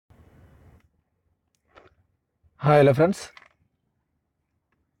Hi hello friends.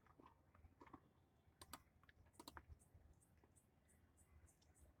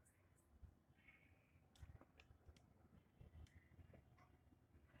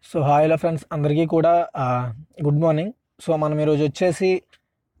 Hi hello friends అందరికీ కూడా good morning. మనం ఈరోజు వచ్చేసి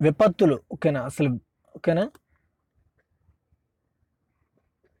విపత్తులు ఓకేనా. ఓకేనా,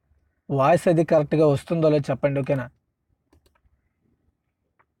 వాయిస్ అది కరెక్ట్గా వస్తుందో లేదో చెప్పండి. ఓకేనా,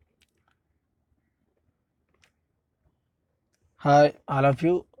 hi all of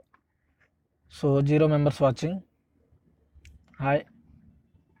you. 0 members watching. Hi,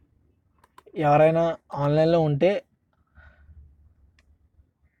 ఎవరైనా ఆన్లైన్లో ఉంటే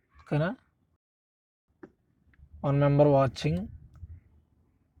ఓకేనా, 1 మెంబర్ వాచింగ్.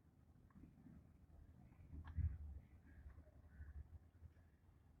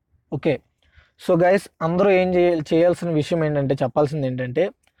 ఓకే, గైస్ అందరూ ఏం చేయాల్సిన విషయం ఏంటంటే, చెప్పాల్సింది ఏంటంటే,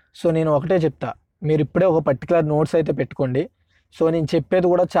 నేను ఒకటే చెప్తా. మీరు ఇప్పుడే ఒక పర్టికులర్ నోట్స్ అయితే పెట్టుకోండి. నేను చెప్పేది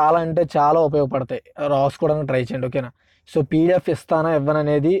కూడా చాలా అంటే చాలా ఉపయోగపడతాయి. రాసుకోవడానికి ట్రై చేయండి. ఓకేనా, పీడిఎఫ్ ఇస్తానా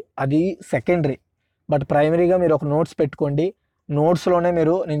ఇవ్వననేది అది సెకండరీ. బట్ ప్రైమరీగా మీరు ఒక నోట్స్ పెట్టుకోండి. నోట్స్లోనే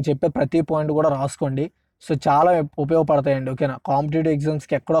మీరు నేను చెప్పే ప్రతి పాయింట్ కూడా రాసుకోండి. చాలా ఉపయోగపడతాయండి. ఓకేనా, కాంపిటేటివ్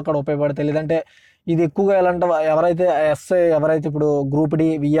ఎగ్జామ్స్కి ఎక్కడొక్కడ ఉపయోగపడతాయి. లేదంటే ఇది ఎక్కువగా ఎలాంటి ఎవరైతే ఇప్పుడు గ్రూప్ డి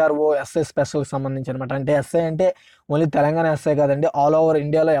విఆర్ఓ ఎస్ఐ స్పెషల్కి సంబంధించి అనమాట. అంటే ఎస్ఐ అంటే ఓన్లీ తెలంగాణ ఎస్ఐ కాదండి, ఆల్ ఓవర్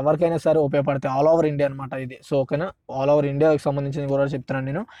ఇండియాలో ఎవరికైనా సరే ఉపయోగపడతాయి. ఆల్ ఓవర్ ఇండియా అనమాట ఇది. ఓకేనా, ఆల్ ఓవర్ ఇండియాకి సంబంధించిన కూడా చెప్తున్నాను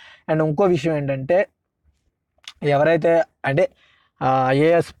నేను. అండ్ ఇంకో విషయం ఏంటంటే, ఎవరైతే అంటే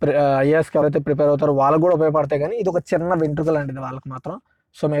ఐఏఎస్కి ఎవరైతే ప్రిపేర్ అవుతారో వాళ్ళకు కూడా ఉపయోగపడతాయి. కానీ ఇది ఒక చిన్న వెంట్రుక లాంటిది వాళ్ళకి మాత్రం.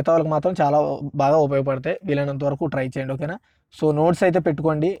 మిగతా వాళ్ళకి మాత్రం చాలా బాగా ఉపయోగపడతాయి. వీలైనంత వరకు ట్రై చేయండి. ఓకేనా, నోట్స్ అయితే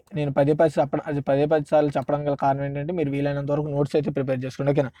పెట్టుకోండి. నేను పదే పది సార్లు చెప్పడం గల కారణం ఏంటంటే, మీరు వీలైనంత వరకు నోట్స్ అయితే ప్రిపేర్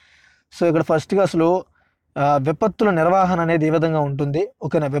చేసుకోండి. ఓకేనా, ఇక్కడ ఫస్ట్గా అసలు విపత్తుల నిర్వహణ అనేది ఏ విధంగా ఉంటుంది.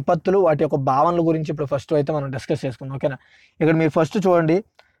 ఓకేనా, విపత్తులు వాటి యొక్క భావనల గురించి ఇప్పుడు ఫస్ట్ అయితే మనం డిస్కస్ చేసుకుందాం. ఓకేనా, ఇక్కడ మీరు ఫస్ట్ చూడండి,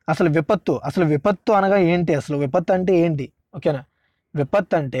 అసలు విపత్తు అనగా ఏంటి, అసలు విపత్తు అంటే ఏంటి. ఓకేనా,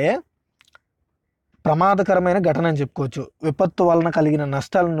 విపత్తు అంటే ప్రమాదకరమైన ఘటన అని చెప్పుకోవచ్చు. విపత్తు వలన కలిగిన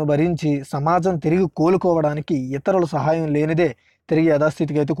నష్టాలను భరించి సమాజం తిరిగి కోలుకోవడానికి ఇతరుల సహాయం లేనిదే తిరిగి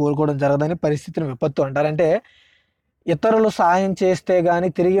యథాస్థితికి అయితే కోలుకోవడం జరగదని పరిస్థితిని విపత్తు అంటారంటే, ఇతరులు సహాయం చేస్తే కానీ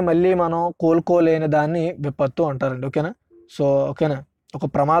తిరిగి మళ్ళీ మనం కోలుకోలేని దాన్ని విపత్తు అంటారండి. ఓకేనా, ఓకేనా, ఒక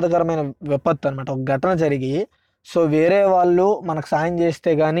ప్రమాదకరమైన విపత్తు అనమాట. ఒక ఘటన జరిగి వేరే వాళ్ళు మనకు సాయం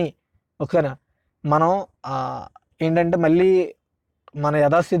చేస్తే కానీ ఓకేనా మనం ఏంటంటే మళ్ళీ మన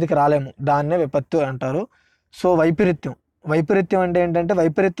యథాస్థితికి రాలేము. దాన్నే విపత్తు అంటారు. వైపరీత్యం అంటే ఏంటంటే,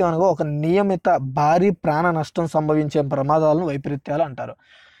 వైపరీత్యం అనగా ఒక నియమిత భారీ ప్రాణ నష్టం సంభవించే ప్రమాదాలను వైపరీత్యాలు అంటారు.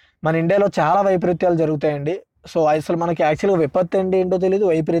 మన ఇండియాలో చాలా వైపరీత్యాలు జరుగుతాయండి. అసలు మనకి యాక్చువల్గా విపత్తు అంటే ఏంటో తెలియదు,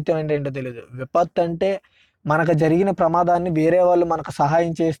 వైపరీత్యం అంటే ఏంటో తెలియదు. విపత్తు అంటే మనకు జరిగిన ప్రమాదాన్ని వేరే వాళ్ళు మనకు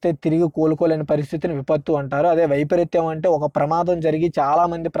సహాయం చేస్తే తిరిగి కోలుకోలేని పరిస్థితిని విపత్తు అంటారు. అదే వైపరీత్యం అంటే ఒక ప్రమాదం జరిగి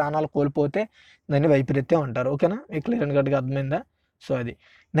చాలామంది ప్రాణాలు కోల్పోతే దాన్ని వైపరీత్యం అంటారు. ఓకేనా, మీకు క్లియర్ కట్గా అర్థమైందా? అది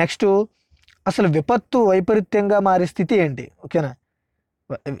నెక్స్ట్, అసలు విపత్తు వైపరీత్యంగా మారే స్థితి ఏంటి. ఓకేనా,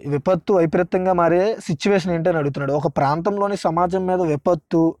 విపత్తు వైపరీత్యంగా మారే సిచ్యువేషన్ ఏంటి అని అడుగుతున్నాడు. ఒక ప్రాంతంలోని సమాజం మీద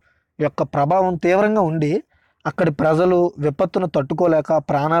విపత్తు యొక్క ప్రభావం తీవ్రంగా ఉండి అక్కడి ప్రజలు విపత్తును తట్టుకోలేక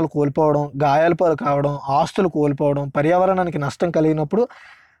ప్రాణాలు కోల్పోవడం, గాయాల పాలు కావడం, ఆస్తులు కోల్పోవడం, పర్యావరణానికి నష్టం కలిగినప్పుడు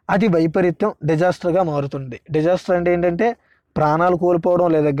అది వైపరీత్యం, డిజాస్టర్గా మారుతుంది. డిజాస్టర్ అంటే ఏంటంటే ప్రాణాలు కోల్పోవడం,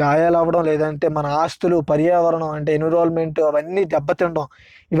 లేదా గాయాలు అవ్వడం, లేదంటే మన ఆస్తులు, పర్యావరణం అంటే ఎన్విరాన్మెంట్ అవన్నీ దెబ్బతినడం,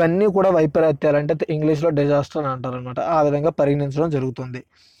 ఇవన్నీ కూడా వైపరీత్యాలు అంటే ఇంగ్లీష్లో డిజాస్టర్ అని అంటారు అనమాట. ఆ విధంగా పరిగణించడం జరుగుతుంది.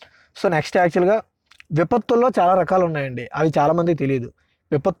 నెక్స్ట్ యాక్చువల్గా విపత్తుల్లో చాలా రకాలు ఉన్నాయండి. అవి చాలామందికి తెలియదు.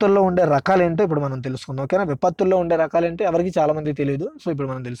 విపత్తుల్లో ఉండే రకాలు ఏంటో ఇప్పుడు మనం తెలుసుకుందాం. ఓకేనా, విపత్తుల్లో ఉండే రకాలు ఏంటో ఎవరికి చాలామంది తెలియదు. ఇప్పుడు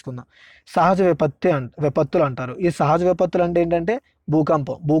మనం తెలుసుకుందాం. సహజ విపత్తులు అంటారు. ఈ సహజ విపత్తులు అంటే ఏంటంటే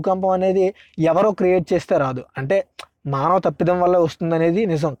భూకంపం అనేది ఎవరో క్రియేట్ చేస్తే రాదు. అంటే మానవ తప్పిదం వల్ల వస్తుంది అనేది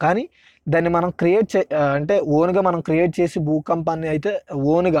నిజం. కానీ దాన్ని మనం అంటే ఓన్గా మనం క్రియేట్ చేసి భూకంపాన్ని అయితే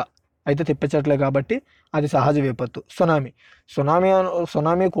ఓన్గా అయితే తెప్పించట్లే కాబట్టి అది సహజ విపత్తు.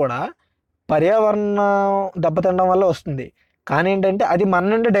 సునామీ కూడా పర్యావరణం దెబ్బతినడం వల్ల వస్తుంది. కానీ ఏంటంటే అది మన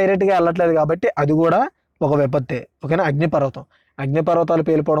నుండి డైరెక్ట్గా వెళ్ళట్లేదు కాబట్టి అది కూడా ఒక విపత్తే. ఓకేనా, అగ్నిపర్వతాలు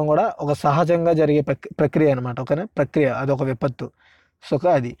పేలిపోవడం కూడా ఒక సహజంగా జరిగే ప్రక్రియ అనమాట. ఓకేనా, అది ఒక విపత్తు.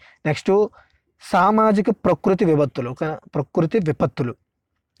 అది నెక్స్ట్ సామాజిక ప్రకృతి విపత్తులు. ఓకేనా, ప్రకృతి విపత్తులు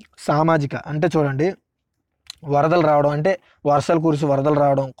సామాజిక అంటే చూడండి, వరదలు రావడం అంటే వర్షాలు కురిసి వరదలు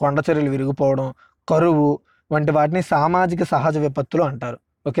రావడం, కొండ చర్యలు విరిగిపోవడం, కరువు వంటి వాటిని సామాజిక సహజ విపత్తులు అంటారు.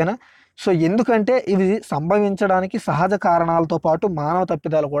 ఓకేనా, ఎందుకంటే ఇవి సంభవించడానికి సహజ కారణాలతో పాటు మానవ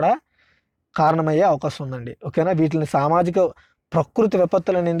తప్పిదాలు కూడా కారణమయ్యే అవకాశం ఉందండి. ఓకేనా, వీటిని సామాజిక ప్రకృతి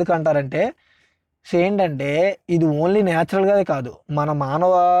విపత్తులను ఎందుకు అంటారంటే, సో ఏంటంటే ఇది ఓన్లీ న్యాచురల్గానే కాదు, మన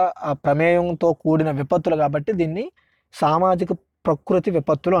మానవ ప్రమేయంతో కూడిన విపత్తులు కాబట్టి దీన్ని సామాజిక ప్రకృతి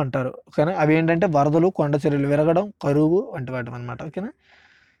విపత్తులు అంటారు. ఓకేనా. అవి ఏంటంటే వరదలు, కొండ చర్యలు విరగడం, కరువు వంటి వాటి అనమాట. ఓకేనా.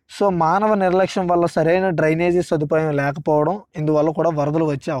 సో మానవ నిర్లక్ష్యం వల్ల సరైన డ్రైనేజీ సదుపాయం లేకపోవడం, ఇందువల్ల కూడా వరదలు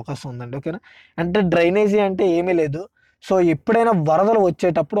వచ్చే అవకాశం ఉందండి. ఓకేనా. అంటే డ్రైనేజీ అంటే ఏమీ లేదు. సో ఎప్పుడైనా వరదలు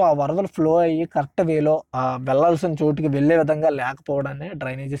వచ్చేటప్పుడు ఆ వరదలు ఫ్లో అయ్యి కరెక్ట్ వేలో వెళ్ళాల్సిన చోటుకి వెళ్ళే విధంగా లేకపోవడాన్ని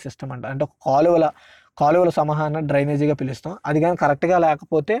డ్రైనేజీ సిస్టమ్ అంట. అంటే ఒక కాలువల సమాహాన్ని డ్రైనేజీగా పిలుస్తాం. అది కానీ కరెక్ట్గా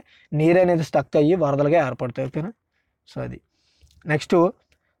లేకపోతే నీరు అనేది స్టక్ అయ్యి వరదలుగా ఏర్పడతాయి. ఓకేనా. సో అది నెక్స్ట్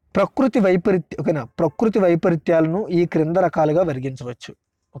ప్రకృతి వైపరీత్యాలను ఈ క్రింద రకాలుగా వర్గీంచవచ్చు.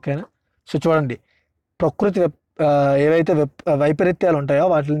 ఓకేనా. సో చూడండి, ప్రకృతి ఏవైతే వైపరీత్యాలు ఉంటాయో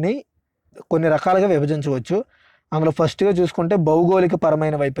వాటిని కొన్ని రకాలుగా విభజించవచ్చు. అందులో ఫస్ట్గా చూసుకుంటే భౌగోళిక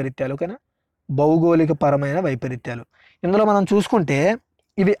పరమైన వైపరీత్యాలు. ఓకేనా. భౌగోళిక పరమైన వైపరీత్యాలు ఇందులో మనం చూసుకుంటే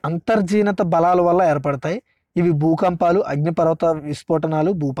ఇవి అంతర్జీనత బలాల వల్ల ఏర్పడతాయి. ఇవి భూకంపాలు, అగ్నిపర్వత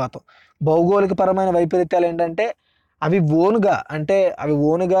విస్ఫోటనాలు, భూపాతం. భౌగోళిక పరమైన వైపరీత్యాలు ఏంటంటే అవి ఓనుగా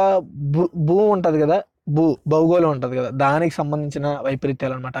భూమి ఉంటుంది కదా, భౌగోళం ఉంటుంది కదా, దానికి సంబంధించిన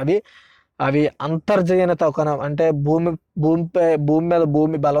వైపరీత్యాలు అనమాట. అవి అంతర్జీనత అంటే భూమి మీద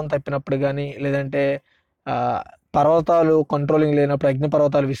భూమి బలం తప్పినప్పుడు కానీ, లేదంటే పర్వతాలు కంట్రోలింగ్ లేనప్పుడు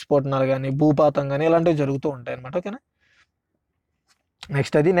అగ్నిపర్వతాలు విస్ఫోటనాలు కానీ, భూపాతం కానీ ఇలాంటివి జరుగుతూ ఉంటాయి అనమాట. ఓకేనా.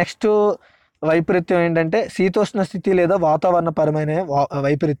 నెక్స్ట్ వైపరీత్యం ఏంటంటే శీతోష్ణ స్థితి లేదా వాతావరణపరమైన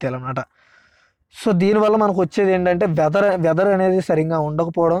వైపరీత్యాలు అనమాట. సో దీనివల్ల మనకు వచ్చేది ఏంటంటే వెదర్ అనేది సరిగ్గా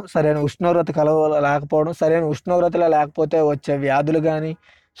ఉండకపోవడం, సరైన ఉష్ణోగ్రత లేకపోవడం, సరైన ఉష్ణోగ్రతలో లేకపోతే వచ్చే వ్యాధులు కానీ,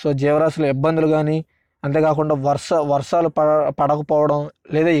 సో జీవరాశుల ఇబ్బందులు కానీ, అంతేకాకుండా వర్షాలు పడకపోవడం,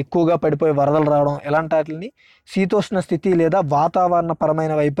 లేదా ఎక్కువగా పడిపోయి వరదలు రావడం, ఇలాంటి వాటిని శీతోష్ణ స్థితి లేదా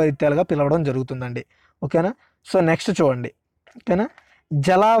వాతావరణపరమైన వైపరీత్యాలుగా పిలవడం జరుగుతుందండి. ఓకేనా. సో నెక్స్ట్ చూడండి. ఓకేనా.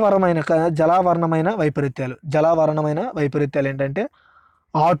 జలావరణమైన వైపరీత్యాలు ఏంటంటే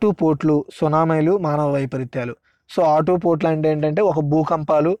ఆటుపోట్లు, సునామీలు, మానవ వైపరీత్యాలు. సో ఆటుపోట్లు అంటే ఏంటంటే ఒక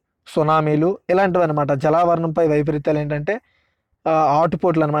భూకంపాలు, సునామీలు ఇలాంటివి అనమాట. జలావరణంపై వైపరీత్యాలు ఏంటంటే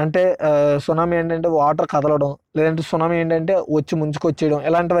ఆటుపోట్లు అనమాట. అంటే సునామీ ఏంటంటే వాటర్ కదలడం, లేదంటే సునామీ ఏంటంటే వచ్చి ముంచుకొచ్చేయడం,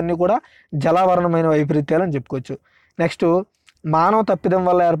 ఇలాంటివన్నీ కూడా జలావరణమైన వైపరీత్యాలు అని చెప్పుకోవచ్చు. నెక్స్ట్ మానవ తప్పిదం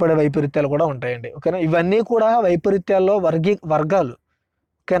వల్ల ఏర్పడే వైపరీత్యాలు కూడా ఉంటాయండి. ఓకేనా. ఇవన్నీ కూడా వైపరీత్యాల్లో వర్గాలు.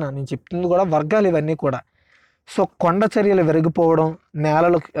 ఓకేనా. నేను చెప్తుంది కూడా వర్గాలు ఇవన్నీ కూడా. సో కొండ చర్యలు విరిగిపోవడం,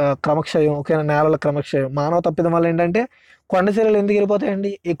 నేలల క్రమక్షయం. ఓకేనా. నేలల క్రమక్షయం మానవ తప్పిదం వల్ల ఏంటంటే కొండ చర్యలు ఎందుకు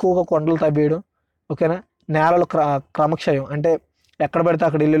వెళ్ళిపోతాయండి, ఎక్కువగా కొండలు తవ్వేయడం. ఓకేనా. నేలల క్రమక్షయం అంటే ఎక్కడ పడితే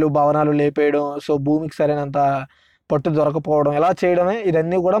అక్కడ ఇల్లులు, భవనాలు లేపేయడం, సో భూమికి సరైనంత పట్టు దొరకపోవడం, ఇలా చేయడమే.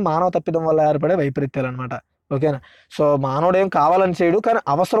 ఇదన్నీ కూడా మానవ తప్పిదం వల్ల ఏర్పడే వైపరీత్యాలు అనమాట. ఓకేనా. సో మానవుడు ఏం కావాలని చేయడు, కానీ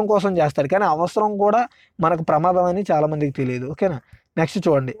అవసరం కోసం చేస్తాడు. కానీ అవసరం కూడా మనకు ప్రమాదం అని చాలామందికి తెలియదు. ఓకేనా. నెక్స్ట్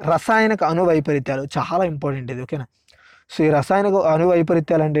చూడండి, రసాయనిక అణు వైపరీత్యాలు చాలా ఇంపార్టెంట్ ఇది. ఓకేనా. సో ఈ రసాయనిక అణు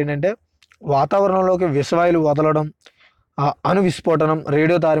వైపరీత్యాలు అంటే ఏంటంటే వాతావరణంలోకి విషవాయులు వదలడం, అణు విస్ఫోటనం,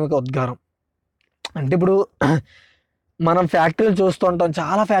 రేడియో ధార్మిక ఉద్గారం. అంటే ఇప్పుడు మనం ఫ్యాక్టరీలు చూస్తుంటాం,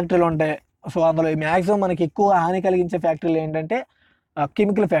 చాలా ఫ్యాక్టరీలు ఉంటాయి. సో అందులో మ్యాక్సిమం మనకి ఎక్కువ హాని కలిగించే ఫ్యాక్టరీలు ఏంటంటే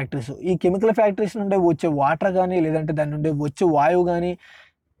కెమికల్ ఫ్యాక్టరీస్. ఈ కెమికల్ ఫ్యాక్టరీస్ నుండి వచ్చే వాటర్ కానీ, లేదంటే దాని నుండి వచ్చే వాయువు కానీ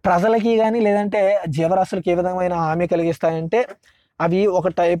ప్రజలకి కానీ, లేదంటే జీవరాశులకి ఏ విధమైన హామీ కలిగిస్తాయంటే అవి ఒక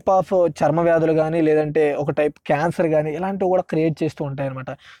టైప్ ఆఫ్ చర్మ వ్యాధులు కానీ, లేదంటే ఒక టైప్ క్యాన్సర్ కానీ ఇలాంటివి కూడా క్రియేట్ చేస్తూ ఉంటాయి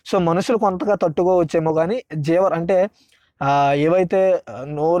అనమాట. సో మనుషులు కొంతగా తట్టుకోవచ్చేమో కానీ అంటే ఏవైతే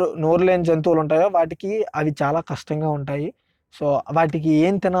నోరు లేని జంతువులు ఉంటాయో వాటికి అవి చాలా కష్టంగా ఉంటాయి. సో వాటికి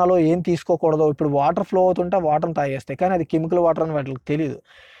ఏం తినాలో ఏం తీసుకోకూడదో, ఇప్పుడు వాటర్ ఫ్లో అవుతుంటే వాటర్ని తాగేస్తాయి, కానీ అది కెమికల్ వాటర్ అని వాటికి తెలియదు.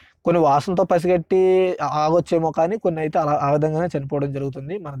 కొన్ని వాసనతో పసిగట్టి ఆగొచ్చేమో, కానీ కొన్ని అయితే ఆ విధంగానే చనిపోవడం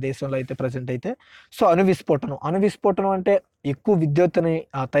జరుగుతుంది మన దేశంలో అయితే ప్రజెంట్ అయితే. సో అణు విస్ఫోటనం అంటే ఎక్కువ విద్యుత్తుని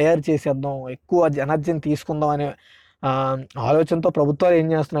తయారు చేసేద్దాం, ఎక్కువ ఎనర్జీని తీసుకుందాం అనే ఆలోచనతో ప్రభుత్వాలు ఏం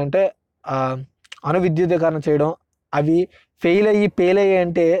చేస్తున్నాయంటే అణు విద్యుదీకరణ చేయడం. అవి ఫెయిల్ అయ్యి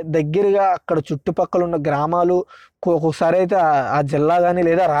అంటే దగ్గరగా అక్కడ చుట్టుపక్కల ఉన్న గ్రామాలు, ఒక్కొక్కసారి అయితే ఆ జిల్లా కానీ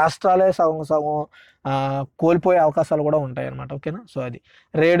లేదా రాష్ట్రాలే సగం సగం కోల్పోయే అవకాశాలు కూడా ఉంటాయి అన్నమాట. ఓకేనా. సో అది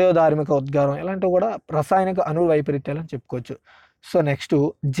రేడియో ధార్మిక ఉద్గారం ఇలాంటివి కూడా రసాయనిక అణు వైపరీత్యాలు అని చెప్పుకోవచ్చు. సో నెక్స్ట్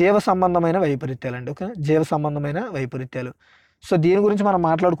జీవ సంబంధమైన వైపరీత్యాలు అండి. ఓకే. జీవ సంబంధమైన వైపరీత్యాలు. సో దీని గురించి మనం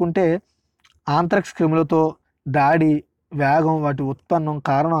మాట్లాడుకుంటే ఆంత్రక్స్ క్రిములతో దాడి, వేగం, వాటి ఉత్పన్నం,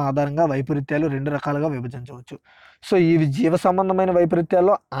 కారణం ఆధారంగా వైపరీత్యాలు 2 రకాలుగా విభజించవచ్చు. సో ఇవి జీవ సంబంధమైన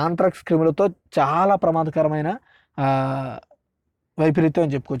వైపరీత్యాల్లో ఆంత్రక్స్ క్రిములతో చాలా ప్రమాదకరమైన వైపరీత్యం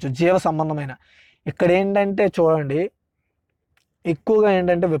అని చెప్పుకోవచ్చు. జీవ సంబంధమైన ఇక్కడ ఏంటంటే చూడండి, ఎక్కువగా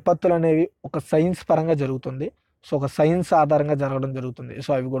ఏంటంటే విపత్తులు అనేవి ఒక సైన్స్ పరంగా జరుగుతుంది. సో ఒక సైన్స్ ఆధారంగా జరగడం జరుగుతుంది. సో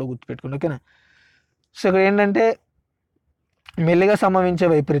అవి కూడా గుర్తుపెట్టుకోండి. ఓకేనా. సో ఇక్కడ ఏంటంటే మెల్లిగా సంభవించే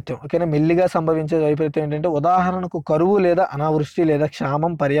వైపరీత్యం. ఓకేనా. మెల్లిగా సంభవించే వైపరీత్యం ఏంటంటే ఉదాహరణకు కరువు లేదా అనావృష్టి లేదా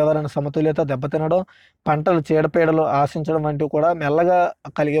క్షామం, పర్యావరణ సమతుల్యత దెబ్బతినడం, పంటలు చీడపీడలు ఆశించడం వంటివి కూడా మెల్లగా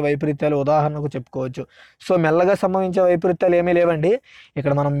కలిగే వైపరీత్యాలు ఉదాహరణకు చెప్పుకోవచ్చు. సో మెల్లగా సంభవించే వైపరీత్యాలు ఏమీ లేవండి.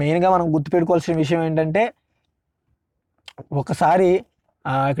 ఇక్కడ మనం గుర్తుపెట్టుకోవాల్సిన విషయం ఏంటంటే ఒకసారి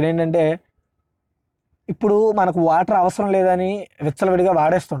ఇక్కడ ఏంటంటే ఇప్పుడు మనకు వాటర్ అవసరం లేదని విచ్చలవిడిగా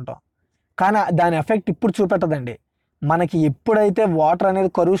వాడేస్తుంటాం. కానీ దాని ఎఫెక్ట్ ఇప్పుడు చూపెట్టదండి. మనకి ఎప్పుడైతే వాటర్ అనేది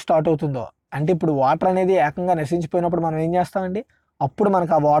కరువు స్టార్ట్ అవుతుందో, అంటే ఇప్పుడు వాటర్ అనేది ఏకంగా నశించిపోయినప్పుడు మనం ఏం చేస్తామండి, అప్పుడు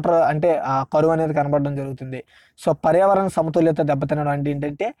మనకు ఆ వాటర్ అంటే ఆ కరువు అనేది కనబడడం జరుగుతుంది. సో పర్యావరణ సమతుల్యత దెబ్బతినడం అంటే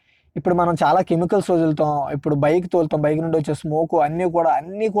ఏంటంటే ఇప్పుడు మనం చాలా కెమికల్స్ వదులుతాం. ఇప్పుడు బైక్ తోలుతాం, బైక్ నుండి వచ్చే స్మోకు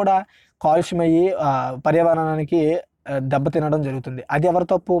అన్నీ కూడా కాలుష్యం అయ్యి పర్యావరణానికి దెబ్బతినడం జరుగుతుంది. అది ఎవరి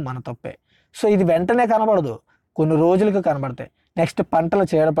తప్పు? మన తప్పే. సో ఇది వెంటనే కనబడదు, కొన్ని రోజులకు కనబడతాయి. నెక్స్ట్ పంటల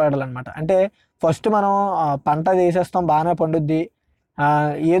చీడపీడలు అనమాట. అంటే ఫస్ట్ మనం పంట వేసేస్తాం, బాగానే పండుద్ది.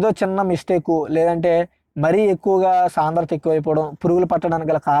 ఏదో చిన్న మిస్టేకు లేదంటే మరీ ఎక్కువగా సాంద్రత ఎక్కువైపోవడం, పురుగులు పట్టడానికి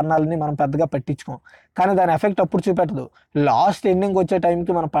గల కారణాలని మనం పెద్దగా పట్టించుకోం. కానీ దాని ఎఫెక్ట్ అప్పుడు చూపెట్టదు. లాస్ట్ ఎండింగ్ వచ్చే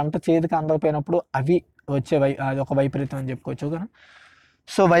టైంకి మన పంట చేతికి అందకపోయినప్పుడు అవి అది ఒక వైపరీత్యం అని చెప్పుకోవచ్చు. ఓకేనా.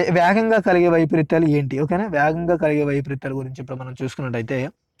 సో వేగంగా కలిగే వైపరీత్యాలు ఏంటి? ఓకేనా. వేగంగా కలిగే వైపరీత్యాల గురించి ఇప్పుడు మనం చూసుకున్నట్టయితే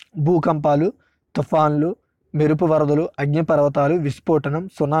భూకంపాలు, తుఫాన్లు, మెరుపు వరదలు, అగ్నిపర్వతాలు, విస్ఫోటనం,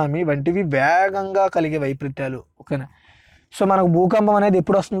 సునామీ వంటివి వేగంగా కలిగే వైపరీత్యాలు. ఓకేనా. సో మనకు భూకంపం అనేది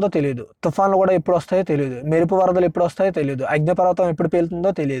ఎప్పుడు వస్తుందో తెలియదు, తుఫాన్లు కూడా ఎప్పుడు వస్తాయో తెలియదు, మెరుపు వరదలు ఎప్పుడు వస్తాయో తెలియదు, అగ్నిపర్వతం ఎప్పుడు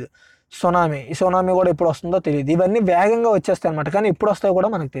పేలుతుందో తెలియదు, సునామీ కూడా ఎప్పుడు వస్తుందో తెలియదు. ఇవన్నీ వేగంగా వచ్చేస్తాయి అనమాట, కానీ ఎప్పుడు వస్తాయో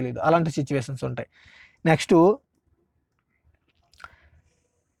కూడా మనకు తెలియదు. అలాంటి సిచ్యువేషన్స్ ఉంటాయి. నెక్స్ట్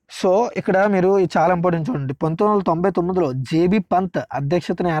సో ఇక్కడ మీరు చాలా ఇంపార్టెంట్ చూడండి. 1999లో జేబీ పంత్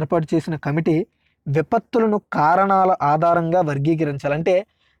అధ్యక్షతన ఏర్పాటు చేసిన కమిటీ విపత్తులను కారణాల ఆధారంగా వర్గీకరించాలి. అంటే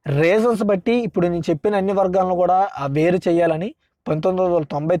రీజన్స్ బట్టి ఇప్పుడు నేను చెప్పిన అన్ని వర్గాలను కూడా వేరు చేయాలని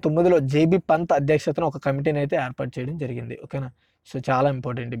 1999లో జేబీ పంత్ అధ్యక్షతన ఒక కమిటీని అయితే ఏర్పాటు చేయడం జరిగింది. ఓకేనా. సో చాలా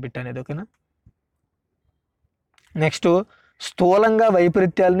ఇంపార్టెంట్ బిట్ అనేది. ఓకేనా. నెక్స్ట్ స్థూలంగా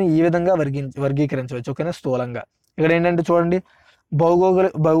వైపరీత్యాలను ఈ విధంగా వర్గీకరించవచ్చు. ఓకేనా. స్థూలంగా ఇక్కడ ఏంటంటే చూడండి,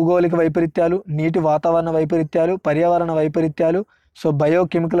 భౌగోళిక వైపరీత్యాలు, నీటి వాతావరణ వైపరీత్యాలు, పర్యావరణ వైపరీత్యాలు, సో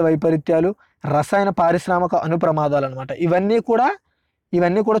బయోకెమికల్ వైపరీత్యాలు, రసాయన పారిశ్రామిక అనుప్రమాదాలు అనమాట. ఇవన్నీ కూడా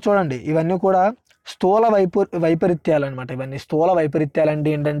చూడండి, ఇవన్నీ కూడా స్థూల వైపరీత్యాలు అనమాట. ఇవన్నీ స్థూల వైపరీత్యాలు అంటే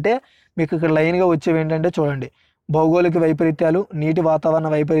ఏంటంటే మీకు ఇక్కడ లైన్గా వచ్చేవి ఏంటంటే చూడండి, భౌగోళిక వైపరీత్యాలు, నీటి వాతావరణ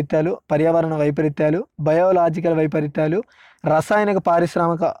వైపరీత్యాలు, పర్యావరణ వైపరీత్యాలు, బయోలాజికల్ వైపరీత్యాలు, రసాయనిక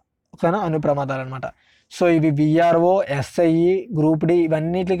పారిశ్రామిక అనుప్రమాదాలు అనమాట. సో ఇవి విఆర్ఓ, ఎస్ఐ, గ్రూప్ డి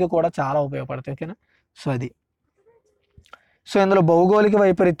ఇవన్నిటికి కూడా చాలా ఉపయోగపడతాయి. ఓకేనా. సో అది. సో ఇందులో భౌగోళిక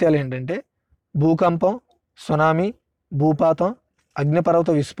వైపరీత్యాలు ఏంటంటే భూకంపం, సునామీ, భూపాతం, అగ్నిపర్వత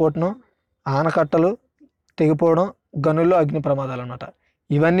విస్ఫోటనం, ఆనకట్టలు తెగిపోవడం, గనుల్లో అగ్ని ప్రమాదాలు అనమాట.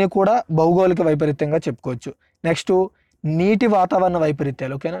 ఇవన్నీ కూడా భౌగోళిక వైపరీత్యంగా చెప్పుకోవచ్చు. నెక్స్ట్ నీటి వాతావరణ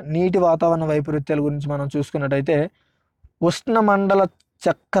వైపరీత్యాలు. ఓకేనా. నీటి వాతావరణ వైపరీత్యాల గురించి మనం చూసుకున్నట్టయితే ఉష్ణమండల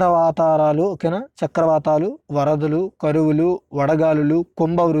చక్రవాతాలు. ఓకేనా. చక్రవాతాలు, వరదలు, కరువులు, వడగాలులు,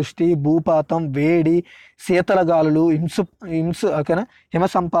 కుంభవృష్టి, భూపాతం, వేడి, శీతల గాలులు, ఓకేనా,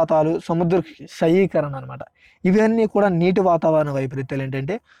 హిమసంపాతాలు, సముద్ర క్షయీకరణ అనమాట. ఇవన్నీ కూడా నీటి వాతావరణ వైపరీత్యాలు.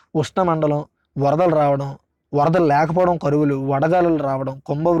 ఏంటంటే ఉష్ణమండలం, వరదలు రావడం, వరదలు లేకపోవడం, కరువులు, వడగాలులు రావడం,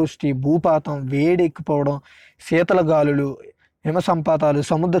 కుంభవృష్టి, భూపాతం, వేడి ఎక్కిపోవడం, శీతల గాలులు, హిమసంపాతాలు,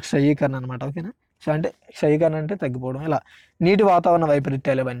 సముద్ర క్షయీకరణ అనమాట. ఓకేనా. సో అంటే క్షయీకరణ అంటే తగ్గిపోవడం, ఇలా నీటి వాతావరణ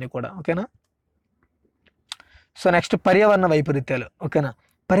వైపరీత్యాలు ఇవన్నీ కూడా. ఓకేనా. సో నెక్స్ట్ పర్యావరణ వైపరీత్యాలు. ఓకేనా.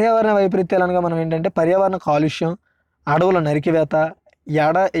 పర్యావరణ వైపరీత్యాలు అనగా మనం ఏంటంటే పర్యావరణ కాలుష్యం, అడవుల నరికివేత,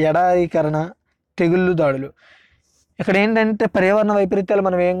 ఎడారీకరణ, తెగుళ్ళు, దాడులు. ఇక్కడ ఏంటంటే పర్యావరణ వైపరీత్యాలు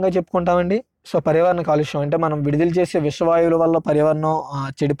మనం ఏంగా చెప్పుకుంటామండి. సో పర్యావరణ కాలుష్యం అంటే మనం విడుదల చేసే విషవాయువుల వల్ల పర్యావరణం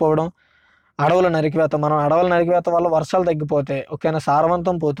చెడిపోవడం, అడవుల నరికివేత వల్ల వర్షాలు తగ్గిపోతాయి. ఓకేనా.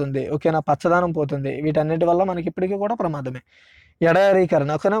 సారవంతం పోతుంది. ఓకేనా. పచ్చదనం పోతుంది. వీటన్నిటి వల్ల మనకి ఇప్పటికీ కూడా ప్రమాదమే. ఎడారీకరణ.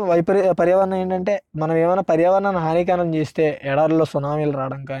 ఓకేనా. పర్యావరణం ఏంటంటే మనం ఏమైనా పర్యావరణాన్ని హానికరం చేస్తే ఎడారిలో సునామీలు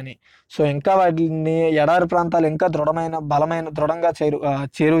రావడం కానీ, సో ఇంకా వాటిని ఎడారి ప్రాంతాలు ఇంకా దృఢంగా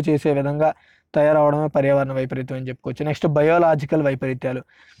చేరువ చేసే విధంగా తయారవడమే పర్యావరణ వైపరీత్యం అని చెప్పుకోవచ్చు. నెక్స్ట్ బయోలాజికల్ వైపరీత్యాలు.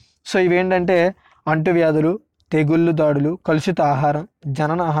 సో ఇవేంటంటే అంటువ్యాధులు, తెగుళ్ళు, దాడులు, కలుషిత ఆహారం,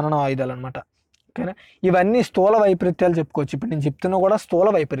 జనన హనన ఆయుధాలు అనమాట. ఓకేనా. ఇవన్నీ స్థూల వైపరీత్యాలు చెప్పుకోవచ్చు. ఇప్పుడు నేను చెప్తున్నా కూడా స్థూల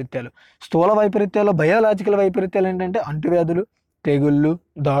వైపరీత్యాలు. బయోలాజికల్ వైపరీత్యాలు ఏంటంటే అంటువ్యాధులు, తెగుళ్ళు,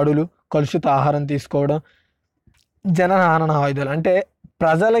 దాడులు, కలుషిత ఆహారం తీసుకోవడం, జనన హనన ఆయుధాలు అంటే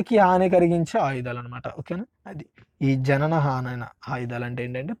ప్రజలకి హాని కలిగించే ఆయుధాలు అనమాట. ఓకేనా. అది ఈ జనన హనన ఆయుధాలు అంటే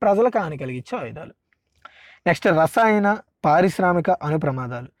ఏంటంటే ప్రజలకు హాని కలిగించే ఆయుధాలు. నెక్స్ట్ రసాయన పారిశ్రామిక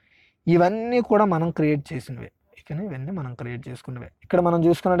అనుప్రమాదాలు. ఇవన్నీ కూడా మనం క్రియేట్ చేసినవి. ఓకేనా, ఇవన్నీ మనం క్రియేట్ చేసుకున్నవే. ఇక్కడ మనం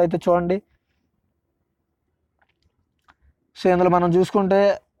చూసుకున్నట్టయితే చూడండి, సో ఇందులో మనం చూసుకుంటే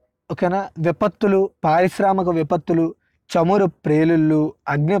ఓకేనా, విపత్తులు, పారిశ్రామిక విపత్తులు, చమురు ప్రేలుళ్ళు,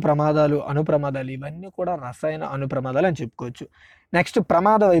 అగ్ని ప్రమాదాలు, అణు ప్రమాదాలు, ఇవన్నీ కూడా రసాయన అణు ప్రమాదాలు అని చెప్పుకోవచ్చు. నెక్స్ట్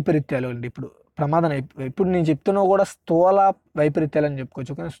ప్రమాద వైపరీత్యాలు అండి. ఇప్పుడు నేను చెప్తున్నా కూడా స్థూల వైపరీత్యాలు అని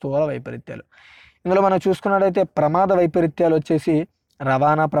చెప్పుకోవచ్చు. కానీ స్థూల వైపరీత్యాలు ఇందులో మనం చూసుకున్నట్టయితే ప్రమాద వైపరీత్యాలు వచ్చేసి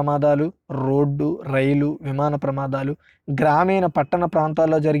రవాణా ప్రమాదాలు, రోడ్డు, రైలు, విమాన ప్రమాదాలు, గ్రామీణ పట్టణ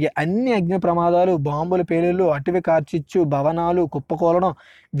ప్రాంతాల్లో జరిగే అన్ని అగ్ని ప్రమాదాలు, బాంబుల పేలుళ్ళు, అటవీ కార్చిచ్చు, భవనాలు కుప్పకూలడం,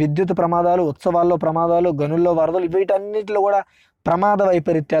 విద్యుత్ ప్రమాదాలు, ఉత్సవాల్లో ప్రమాదాలు, గనుల్లో వరదలు, వీటన్నిటిలో కూడా ప్రమాద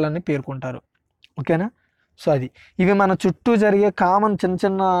వైపరీత్యాలని పేర్కొంటారు. ఓకేనా, సో అది ఇవి మన చుట్టూ జరిగే కామన్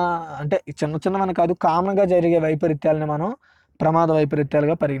అంటే చిన్నవని కాదు, కామన్గా జరిగే వైపరీత్యాలని మనం ప్రమాద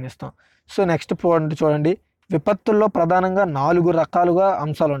వైపరీత్యాలుగా పరిగణిస్తాం. సో నెక్స్ట్ పాయింట్ చూడండి, విపత్తుల్లో ప్రధానంగా 4 రకాలుగా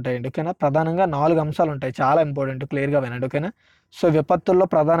అంశాలు ఉంటాయండి. ఓకేనా, ప్రధానంగా 4 అంశాలు ఉంటాయి. చాలా ఇంపార్టెంట్, క్లియర్గా వినండి. ఓకేనా, సో విపత్తుల్లో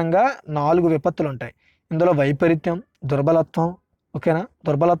ప్రధానంగా 4 విపత్తులు ఉంటాయి. ఇందులో వైపరీత్యం, దుర్బలత్వం. ఓకేనా,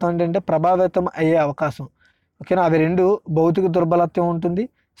 దుర్బలత్వం ఏంటంటే ప్రభావితం అయ్యే అవకాశం. ఓకేనా, అవి 2 భౌతిక దుర్బలత్వం ఉంటుంది,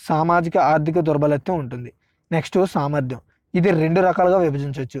 సామాజిక ఆర్థిక దుర్బలత్వం ఉంటుంది. నెక్స్ట్ సామర్థ్యం, ఇది 2 రకాలుగా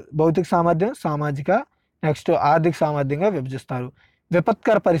విభజించవచ్చు. భౌతిక సామర్థ్యం, సామాజిక, నెక్స్ట్ ఆర్థిక సామర్థ్యంగా విభజిస్తారు.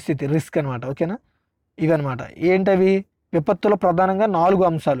 విపత్కర పరిస్థితి, రిస్క్ అనమాట. ఓకేనా, ఇవన్నమాట. ఏంటవి? విపత్తులో ప్రధానంగా 4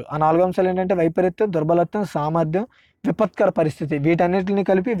 అంశాలు. ఆ 4 అంశాలు ఏంటంటే వైపరీత్యం, దుర్బలత్వం, సామర్థ్యం, విపత్కర పరిస్థితి. వీటన్నిటిని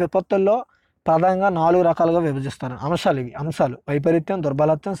కలిపి విపత్తుల్లో ప్రధానంగా 4 రకాలుగా విభజిస్తారు. అంశాలు వైపరీత్యం,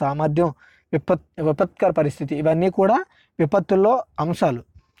 దుర్బలత్వం, సామర్థ్యం, విపత్కర పరిస్థితి, ఇవన్నీ కూడా విపత్తుల్లో అంశాలు.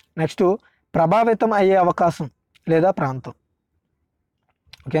 నెక్స్ట్ ప్రభావితం అయ్యే అవకాశం లేదా ప్రాంతం.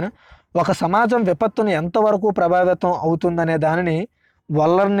 ఓకేనా, ఒక సమాజం విపత్తును ఎంతవరకు ప్రభావితం అవుతుందనే దానిని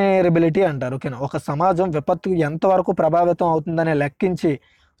వల్నరబిలిటీ అంటారు. ఓకేనా, ఒక సమాజం విపత్తుకు ఎంతవరకు ప్రభావితం అవుతుందనే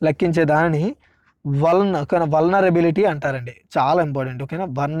లెక్కించే దానిని వల్నరబిలిటీ అంటారండి. చాలా ఇంపార్టెంట్.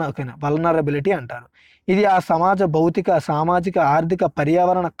 ఓకేనా, వల్నరబిలిటీ అంటారు. ఇది ఆ సమాజ భౌతిక, సామాజిక, ఆర్థిక,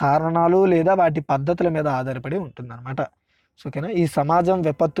 పర్యావరణ కారణాలు లేదా వాటి పద్ధతుల మీద ఆధారపడి ఉంటుందన్నమాట. సో ఓకేనా, ఈ సమాజం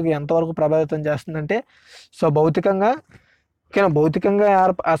విపత్తుకు ఎంతవరకు ప్రభావితం చేస్తుందంటే, సో భౌతికంగా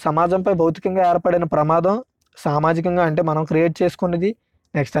ఆ సమాజంపై భౌతికంగా ఏర్పడిన ప్రమాదం, సామాజికంగా అంటే మనం క్రియేట్ చేసుకున్నది,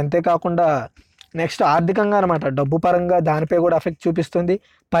 నెక్స్ట్ అంతేకాకుండా నెక్స్ట్ ఆర్థికంగా అనమాట, డబ్బు పరంగా దానిపై కూడా ఎఫెక్ట్ చూపిస్తుంది,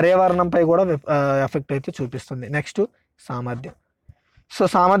 పర్యావరణంపై కూడా ఎఫెక్ట్ అయితే చూపిస్తుంది. నెక్స్ట్ సామర్థ్యం. సో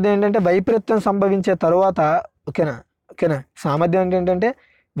సామర్థ్యం ఏంటంటే వైపరీత్యం సంభవించే తరువాత, ఓకేనా, సామర్థ్యం ఏంటంటే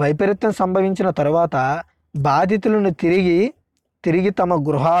వైపరీత్యం సంభవించిన తరువాత బాధితులను తిరిగి తమ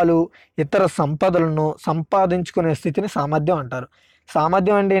గృహాలు, ఇతర సంపదలను సంపాదించుకునే స్థితిని సామర్థ్యం అంటారు.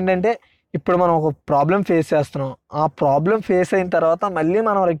 సామర్థ్యం అంటే ఏంటంటే ఇప్పుడు మనం ఒక ప్రాబ్లం ఫేస్ చేస్తున్నాం, ఆ ప్రాబ్లం ఫేస్ అయిన తర్వాత మళ్ళీ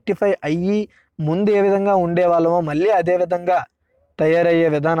మనం రెక్టిఫై అయ్యి ముందు ఏ విధంగా ఉండేవాళ్ళమో మళ్ళీ అదే విధంగా తయారయ్యే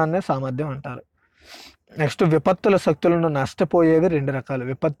విధానాన్ని సామర్థ్యం అంటారు. నెక్స్ట్ విపత్తుల శక్తులను నష్టపోయేవి 2 రకాలు.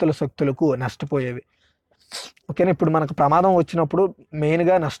 విపత్తుల శక్తులకు నష్టపోయేవి. ఓకేనా, ఇప్పుడు మనకు ప్రమాదం వచ్చినప్పుడు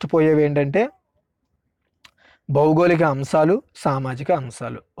మెయిన్గా నష్టపోయేవి ఏంటంటే భౌగోళిక అంశాలు, సామాజిక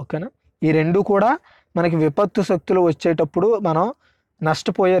అంశాలు. ఓకేనా, ఈ 2 కూడా మనకి విపత్తు శక్తులు వచ్చేటప్పుడు మనం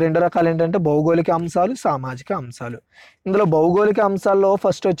నష్టపోయే 2 రకాలు ఏంటంటే భౌగోళిక అంశాలు, సామాజిక అంశాలు. ఇందులో భౌగోళిక అంశాల్లో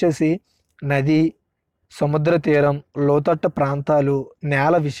ఫస్ట్ వచ్చేసి నది, సముద్ర తీరం, లోతట్టు ప్రాంతాలు,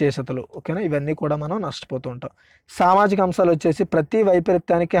 నేల విశేషతలు. ఓకేనా, ఇవన్నీ కూడా మనం నష్టపోతూ ఉంటాం. సామాజిక అంశాలు వచ్చేసి ప్రతి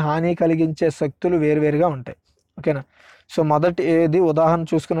వైపరీత్యానికి హాని కలిగించే శక్తులు వేరువేరుగా ఉంటాయి. ఓకేనా, సో మొదటి ఉదాహరణ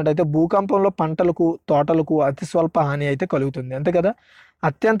చూసుకున్నట్టయితే భూకంపంలో పంటలకు, తోటలకు అతి స్వల్ప హాని అయితే కలుగుతుంది, అంతే కదా.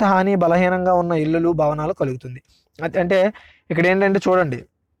 అత్యంత హాని బలహీనంగా ఉన్న ఇల్లులు, భవనాలు కలుగుతుంది. అంటే ఇక్కడ ఏంటంటే చూడండి,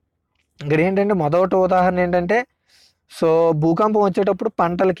 ఇక్కడ ఏంటంటే మొదటి ఉదాహరణ ఏంటంటే, సో భూకంపం వచ్చేటప్పుడు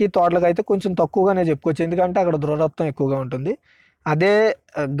పంటలకి, తోటలకి అయితే కొంచెం తక్కువగానే చెప్పుకోవచ్చు, ఎందుకంటే అక్కడ దృఢత్వం ఎక్కువగా ఉంటుంది. అదే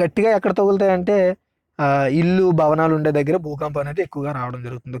గట్టిగా ఎక్కడ తగులుతాయంటే ఇల్లు, భవనాలు ఉండే దగ్గర భూకంపం అనేది ఎక్కువగా రావడం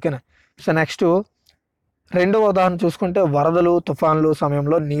జరుగుతుంది. ఓకేనా, సో నెక్స్ట్ రెండవ ఉదాహరణ చూసుకుంటే వరదలు, తుఫాన్లు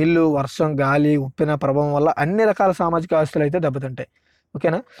సమయంలో నీళ్లు, వర్షం, గాలి, ఉప్పెన ప్రభావం వల్ల అన్ని రకాల సామాజిక ఆస్తులు అయితే దెబ్బతింటాయి.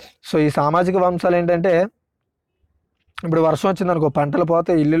 ఓకేనా, సో ఈ సామాజిక అంశాలు ఏంటంటే ఇప్పుడు వర్షం వచ్చిందనుకో పంటలు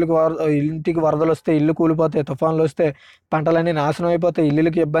పోతే, ఇంటికి వరదలు వస్తే ఇల్లు కూలిపోతాయి, తుఫాన్లు వస్తే పంటలన్నీ నాశనం అయిపోతాయి,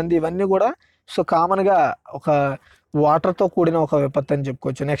 ఇల్లులకి ఇబ్బంది, ఇవన్నీ కూడా సో కామన్గా ఒక వాటర్తో కూడిన ఒక విపత్తు అని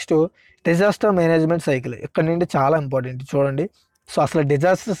చెప్పుకోవచ్చు. Next disaster management cycle. ఇక్కడ నుండి చాలా ఇంపార్టెంట్ చూడండి. సో అసలు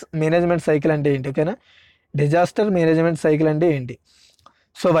డిజాస్టర్ మేనేజ్మెంట్ సైకిల్ అంటే ఏంటి? ఓకేనా, డిజాస్టర్ మేనేజ్మెంట్ సైకిల్ అంటే ఏంటి?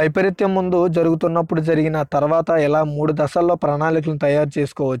 సో వైపరీత్యం ముందు జరుగుతున్నప్పుడు, జరిగిన తర్వాత ఇలా 3 దశల్లో ప్రణాళికలను తయారు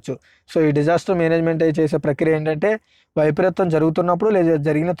చేసుకోవచ్చు. సో ఈ డిజాస్టర్ మేనేజ్మెంట్ చేసే ప్రక్రియ ఏంటంటే వైపరీత్యం జరుగుతున్నప్పుడు లేదా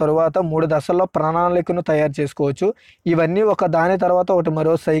జరిగిన తరువాత 3 దశల్లో ప్రణాళికను తయారు చేసుకోవచ్చు. ఇవన్నీ ఒక దాని తర్వాత ఒకటి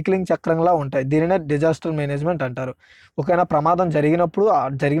మరో సైక్లింగ్ చక్రంలా ఉంటాయి. దీనినే డిజాస్టర్ మేనేజ్మెంట్ అంటారు. ఒకవేళ ప్రమాదం జరిగినప్పుడు,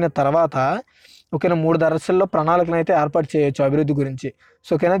 జరిగిన తర్వాత ఓకేనా 3 దశల్లో ప్రణాళికను అయితే ఏర్పాటు చేయొచ్చు అభివృద్ధి గురించి.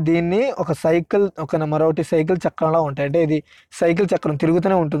 సో ఓకేనా దీన్ని ఒక సైకిల్ ఓకేనా మరొకటి సైకిల్ చక్రంలా ఉంటాయి. అంటే ఇది సైకిల్ చక్రం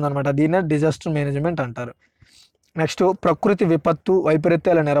తిరుగుతూనే ఉంటుందన్నమాట. దీన్నే డిజాస్టర్ మేనేజ్మెంట్ అంటారు. నెక్స్ట్ ప్రకృతి విపత్తు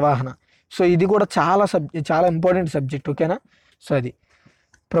వైపరీత్యాల నిర్వహణ. సో ఇది కూడా చాలా ఇంపార్టెంట్ సబ్జెక్ట్. ఓకేనా సో అది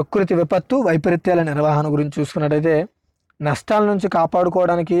ప్రకృతి విపత్తు వైపరీత్యాల నిర్వహణ గురించి చూసుకున్నట్టయితే నష్టాల నుంచి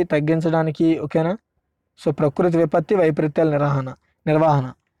కాపాడుకోవడానికి తగ్గించడానికి ఓకేనా. సో ప్రకృతి విపత్తి వైపరీత్యాల నిర్వహణ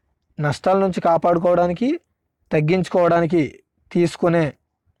నష్టాల నుంచి కాపాడుకోవడానికి తగ్గించుకోవడానికి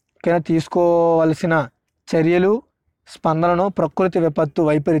తీసుకోవలసిన చర్యలు స్పందనను ప్రకృతి విపత్తు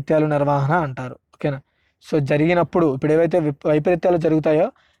వైపరీత్యాలు నిర్వహణ అంటారు. ఓకేనా సో జరిగినప్పుడు ఇప్పుడు ఏవైతే వైపరీత్యాలు జరుగుతాయో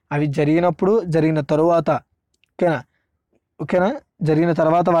అవి జరిగిన తరువాత ఓకేనా జరిగిన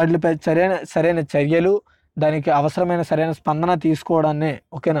తర్వాత వాటిపై సరైన చర్యలు దానికి అవసరమైన సరైన స్పందన తీసుకోవడాన్నే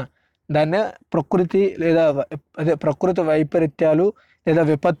ఓకేనా దాన్నే ప్రకృతి వైపరీత్యాలు లేదా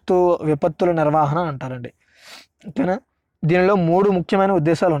విపత్తుల నిర్వహణ అంటారండి. ఓకేనా దీనిలో 3 ముఖ్యమైన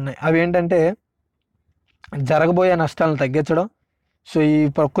ఉద్దేశాలు ఉన్నాయి. అవి ఏంటంటే జరగబోయే నష్టాలను తగ్గించడం. సో ఈ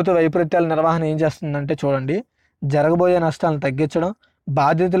ప్రకృతి వైపరీత్యాల నిర్వహణ ఏం చేస్తుందంటే చూడండి, జరగబోయే నష్టాలను తగ్గించడం,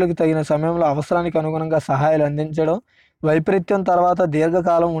 బాధితులకు తగిన సమయంలో అవసరానికి అనుగుణంగా సహాయాలు అందించడం, వైపరీత్యం తర్వాత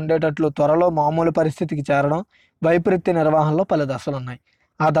దీర్ఘకాలం ఉండేటట్లు త్వరలో మామూలు పరిస్థితికి చేరడం. వైపరీత్య నిర్వహణలో పలు దశలు ఉన్నాయి.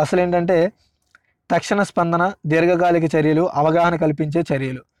 ఆ దశలు ఏంటంటే తక్షణ స్పందన, దీర్ఘకాలిక చర్యలు, అవగాహన కల్పించే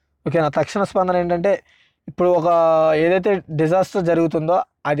చర్యలు. ఓకేనా తక్షణ స్పందన ఏంటంటే ఇప్పుడు ఏదైతే డిజాస్టర్ జరుగుతుందో,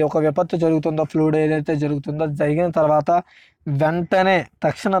 అది ఒక విపత్తు జరుగుతుందో, ఫ్లూడ్ ఏదైతే జరుగుతుందో జరిగిన తర్వాత వెంటనే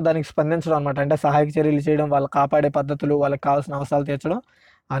తక్షణ దానికి స్పందించడం అనమాట. అంటే సహాయక చర్యలు చేయడం, వాళ్ళకి కాపాడే పద్ధతులు, వాళ్ళకి కావాల్సిన అవసరాలు తీర్చడం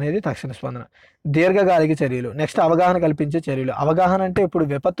అనేది తక్షణ స్పందన. దీర్ఘకాలిక చర్యలు నెక్స్ట్ అవగాహన కల్పించే చర్యలు. అవగాహన అంటే ఇప్పుడు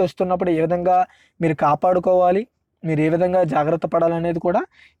విపత్తు వస్తున్నప్పుడు ఏ విధంగా మీరు కాపాడుకోవాలి, మీరు ఏ విధంగా జాగ్రత్త పడాలనేది కూడా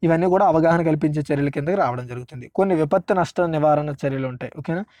ఇవన్నీ కూడా అవగాహన కల్పించే చర్యల కిందకి రావడం జరుగుతుంది. కొన్ని విపత్తు నష్ట నివారణ చర్యలు ఉంటాయి.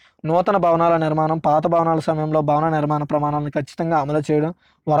 ఓకేనా నూతన భవనాల నిర్మాణం, పాత భవనాల సమయంలో భవన నిర్మాణ ప్రమాణాలను ఖచ్చితంగా అమలు చేయడం,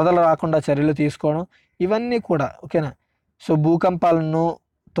 వరదలు రాకుండా చర్యలు తీసుకోవడం ఇవన్నీ కూడా ఓకేనా. సో భూకంపాలను,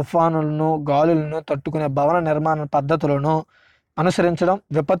 తుఫానులను, గాలులను తట్టుకునే భవన నిర్మాణ పద్ధతులను అనుసరించడం,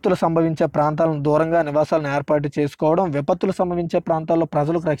 విపత్తులు సంభవించే ప్రాంతాలను దూరంగా నివాసాలను ఏర్పాటు చేసుకోవడం, విపత్తులు సంభవించే ప్రాంతాల్లో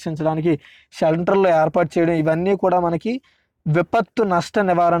ప్రజలకు రక్షించడానికి షెల్టర్లు ఏర్పాటు చేయడం ఇవన్నీ కూడా మనకి విపత్తు నష్ట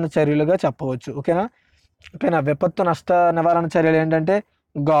నివారణ చర్యలుగా చెప్పవచ్చు. ఓకేనా విపత్తు నష్ట నివారణ చర్యలు ఏంటంటే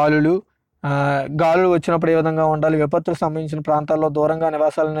గాలులు వచ్చినప్పుడు ఏ విధంగా ఉండాలి, విపత్తులు సంభవించిన ప్రాంతాల్లో దూరంగా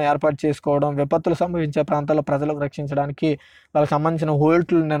నివాసాలను ఏర్పాటు చేసుకోవడం, విపత్తులు సంభవించే ప్రాంతాల్లో ప్రజలకు రక్షించడానికి వాళ్ళకి సంబంధించిన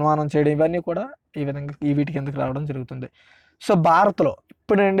హోల్ట్లు నిర్మాణం చేయడం ఇవన్నీ కూడా ఈ విధంగా వీటి కిందకి రావడం జరుగుతుంది. సో భారత్లో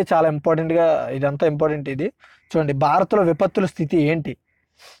ఇప్పుడండి చాలా ఇంపార్టెంట్గా ఇదంతా ఇంపార్టెంట్. ఇది చూడండి భారత్లో విపత్తుల స్థితి ఏంటి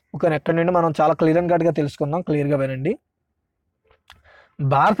ఓకేనా ఎక్కడి నుండి మనం చాలా క్లియర్ అండ్ కట్గా తెలుసుకుందాం. క్లియర్గా వినండి.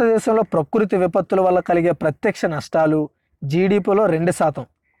 భారతదేశంలో ప్రకృతి విపత్తుల వల్ల కలిగే ప్రత్యక్ష నష్టాలు జీడిపిలో 2%.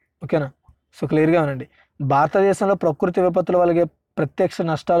 ఓకేనా సో క్లియర్గా వినండి. భారతదేశంలో ప్రకృతి విపత్తుల వల్ల ప్రత్యక్ష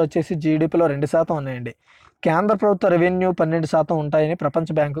నష్టాలు వచ్చేసి జీడిపిలో 2% ఉన్నాయండి. కేంద్ర ప్రభుత్వ రెవెన్యూ 12% ఉంటాయని ప్రపంచ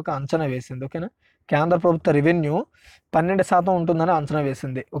బ్యాంకుకు అంచనా వేసింది. ఓకేనా కేంద్ర ప్రభుత్వ రెవెన్యూ 12% ఉంటుందని అంచనా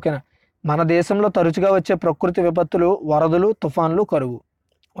వేసింది. ఓకేనా మన దేశంలో తరచుగా వచ్చే ప్రకృతి విపత్తులు వరదలు, తుఫాన్లు, కరువు.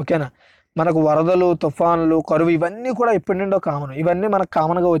 ఓకేనా మనకు వరదలు, తుఫాన్లు, కరువు ఇవన్నీ కూడా ఇప్పటి నుండో కామన్. ఇవన్నీ మనకు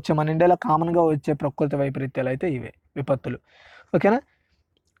కామన్గా వచ్చే మన ఇండియాలో కామన్గా వచ్చే ప్రకృతి వైపరీత్యాలు అయితే ఇవే విపత్తులు. ఓకేనా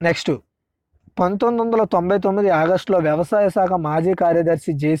నెక్స్ట్ 1999 ఆగస్టులో వ్యవసాయ శాఖ మాజీ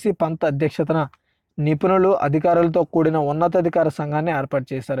కార్యదర్శి జేసీ పంత్ అధ్యక్షతన నిపుణులు, అధికారులతో కూడిన ఉన్నతాధికార సంఘాన్ని ఏర్పాటు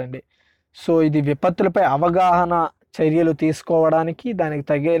చేశారండి. సో ఇది విపత్తులపై అవగాహన చర్యలు తీసుకోవడానికి, దానికి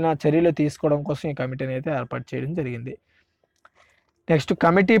తగిన చర్యలు తీసుకోవడం కోసం ఈ కమిటీని అయితే ఏర్పాటు చేయడం జరిగింది. నెక్స్ట్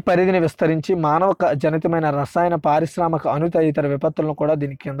కమిటీ పరిధిని విస్తరించి మానవ జనితమైన రసాయన, పారిశ్రామిక, తదితర విపత్తులను కూడా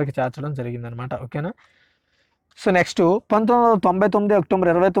దీని కిందకి చేర్చడం జరిగిందనమాట. ఓకేనా so next 1999 October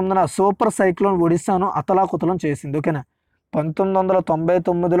 29న super cyclone ఒడిశాను అతలాకుతలం చేసింది. ఓకేనా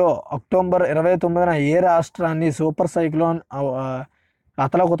 1999లో అక్టోబర్ 29న ఏ రాష్ట్రాన్ని సూపర్ సైక్లోన్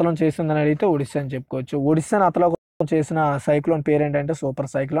అతలాకుతలం చేసిందని అడిగితే ఒడిశా అని చెప్పుకోవచ్చు. ఒడిశాను అతలాకుతలం చేసిన సైక్లోన్ పేరు ఏంటంటే సూపర్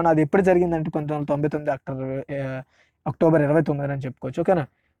సైక్లోన్. అది ఎప్పుడు జరిగిందంటే 1999 అక్టోబర్ 29 అని చెప్పుకోవచ్చు. ఓకేనా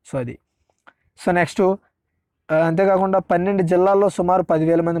సో అది సో నెక్స్ట్ అంతేకాకుండా 12 జిల్లాల్లో సుమారు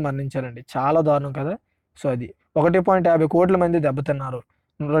 10,000 మంది మరణించారండి. చాలా దారుణం కదా. సో అది 1.50 కోట్ల మంది దెబ్బతిన్నారు.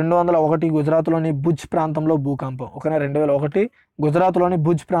 201 గుజరాత్లోని భుజ్ ప్రాంతంలో భూకంపం. ఓకేనా 2001 గుజరాత్లోని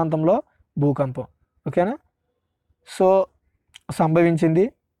భుజ్ ప్రాంతంలో భూకంపం. ఓకేనా సో సంభవించింది.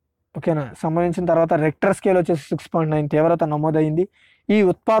 ఓకేనా సంభవించిన తర్వాత రెక్టర్ స్కేల్ వచ్చేసి 6.9 తీవ్రత నమోదైంది. ఈ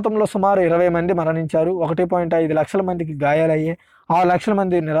ఉత్పాతంలో సుమారు 20 మంది మరణించారు. 1.5 లక్షల మందికి గాయాలయ్యాయి. 6 లక్షల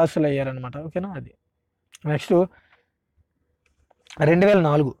మంది నిరాశలు అయ్యారనమాట. ఓకేనా అది నెక్స్ట్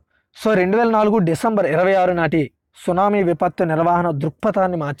 2004 సో 2004 డిసెంబర్ 26 నాటి సునామీ విపత్తు నిర్వహణ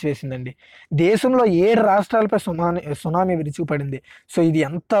దృక్పథాన్ని మార్చివేసిందండి. దేశంలో 7 రాష్ట్రాలపై సునామీ విరుచుకుపడింది. సో ఇది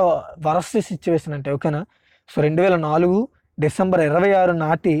ఎంత వరస్ట్ సిచ్యువేషన్ అంటే ఓకేనా. సో 2004 డిసెంబర్ 26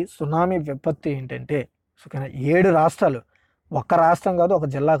 నాటి సునామీ విపత్తు ఏంటంటే ఓకేనా 7 రాష్ట్రాలు, ఒక్క రాష్ట్రం కాదు, ఒక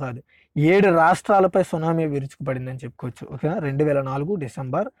జిల్లా కాదు, 7 రాష్ట్రాలపై సునామీ విరుచుకుపడిందని చెప్పుకోవచ్చు ఓకేనా. 2004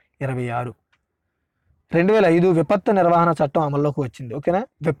 డిసెంబర్ 26. 2005 విపత్తు నిర్వహణ చట్టం అమల్లోకి వచ్చింది ఓకేనా.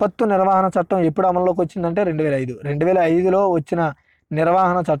 విపత్తు నిర్వహణ చట్టం ఎప్పుడు అమల్లోకి వచ్చిందంటే 2005. 2005లో వచ్చిన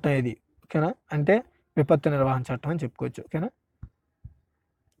నిర్వహణ చట్టం ఇది ఓకేనా, అంటే విపత్తు నిర్వహణ చట్టం అని చెప్పుకోవచ్చు ఓకేనా.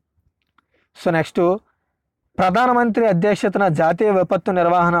 సో నెక్స్ట్, ప్రధానమంత్రి అధ్యక్షతన జాతీయ విపత్తు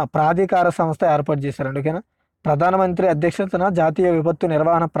నిర్వహణ ప్రాధికార సంస్థ ఏర్పాటు చేశారండి ఓకేనా. ప్రధానమంత్రి అధ్యక్షతన జాతీయ విపత్తు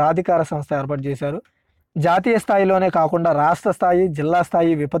నిర్వహణ ప్రాధికార సంస్థ ఏర్పాటు చేశారు. జాతీయ స్థాయిలోనే కాకుండా రాష్ట్ర స్థాయి, జిల్లా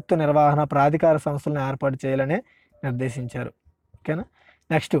స్థాయి విపత్తు నిర్వహణ ప్రాధికార సంస్థలను ఏర్పాటు చేయాలని నిర్దేశించారు ఓకేనా.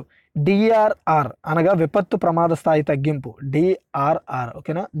 నెక్స్ట్, డిఆర్ఆర్ అనగా విపత్తు ప్రమాద స్థాయి తగ్గింపు, డిఆర్ఆర్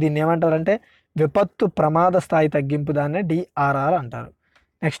ఓకేనా. దీన్ని ఏమంటారంటే విపత్తు ప్రమాద స్థాయి తగ్గింపు, దాన్నే డిఆర్ఆర్ అంటారు.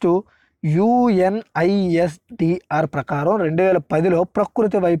 నెక్స్ట్, యుఎన్ఐఎస్డిఆర్ ప్రకారం 2010లో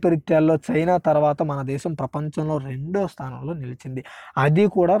ప్రకృతి వైపరీత్యాల్లో చైనా తర్వాత మన దేశం ప్రపంచంలో 2వ స్థానంలో నిలిచింది. అది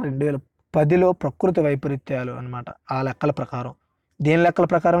కూడా 2010లో ప్రకృతి వైపరీత్యాలు అనమాట. ఆ లెక్కల ప్రకారం, దేని లెక్కల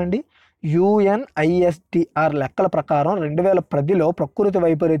ప్రకారం అండి, యుఎన్ఐఎస్డిఆర్ లెక్కల ప్రకారం 2010లో ప్రకృతి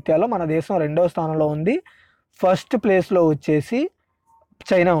వైపరీత్యాల్లో మన దేశం 2వ స్థానంలో ఉంది. ఫస్ట్ ప్లేస్లో వచ్చేసి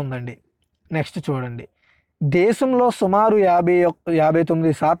చైనా ఉందండి. నెక్స్ట్ చూడండి, దేశంలో సుమారు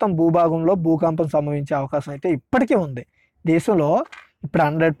 59% భూభాగంలో భూకంపం సంభవించే అవకాశం అయితే ఇప్పటికీ ఉంది. దేశంలో ఇప్పుడు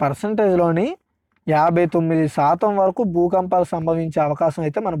 100%లోని 59% వరకు భూకంపాలు సంభవించే అవకాశం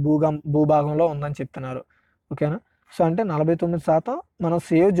అయితే మన భూభాగంలో ఉందని చెప్తున్నారు ఓకేనా. సో అంటే 49% మనం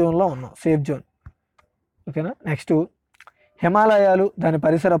సేఫ్ జోన్లో ఉన్నాం, సేఫ్ జోన్ ఓకేనా. నెక్స్ట్, హిమాలయాలు, దాని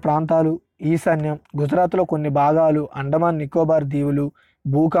పరిసర ప్రాంతాలు, ఈశాన్యం, గుజరాత్లో కొన్ని భాగాలు, అండమాన్ నికోబార్ దీవులు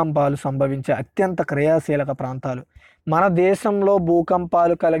భూకంపాలు సంభవించే అత్యంత క్రియాశీలక ప్రాంతాలు. మన దేశంలో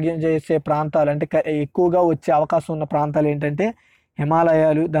భూకంపాలు కలిగించేసే ప్రాంతాలు అంటే ఎక్కువగా వచ్చే అవకాశం ఉన్న ప్రాంతాలు ఏంటంటే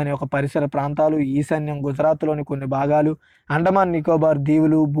హిమాలయాలు, దాని యొక్క పరిసర ప్రాంతాలు, ఈశాన్యం, గుజరాత్లోని కొన్ని భాగాలు, అండమాన్ నికోబార్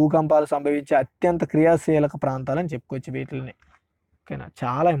దీవులు భూకంపాలు సంభవించే అత్యంత క్రియాశీలక ప్రాంతాలు అని చెప్పుకోవచ్చు వీటిని ఓకేనా.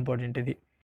 చాలా ఇంపార్టెంట్ ఇది.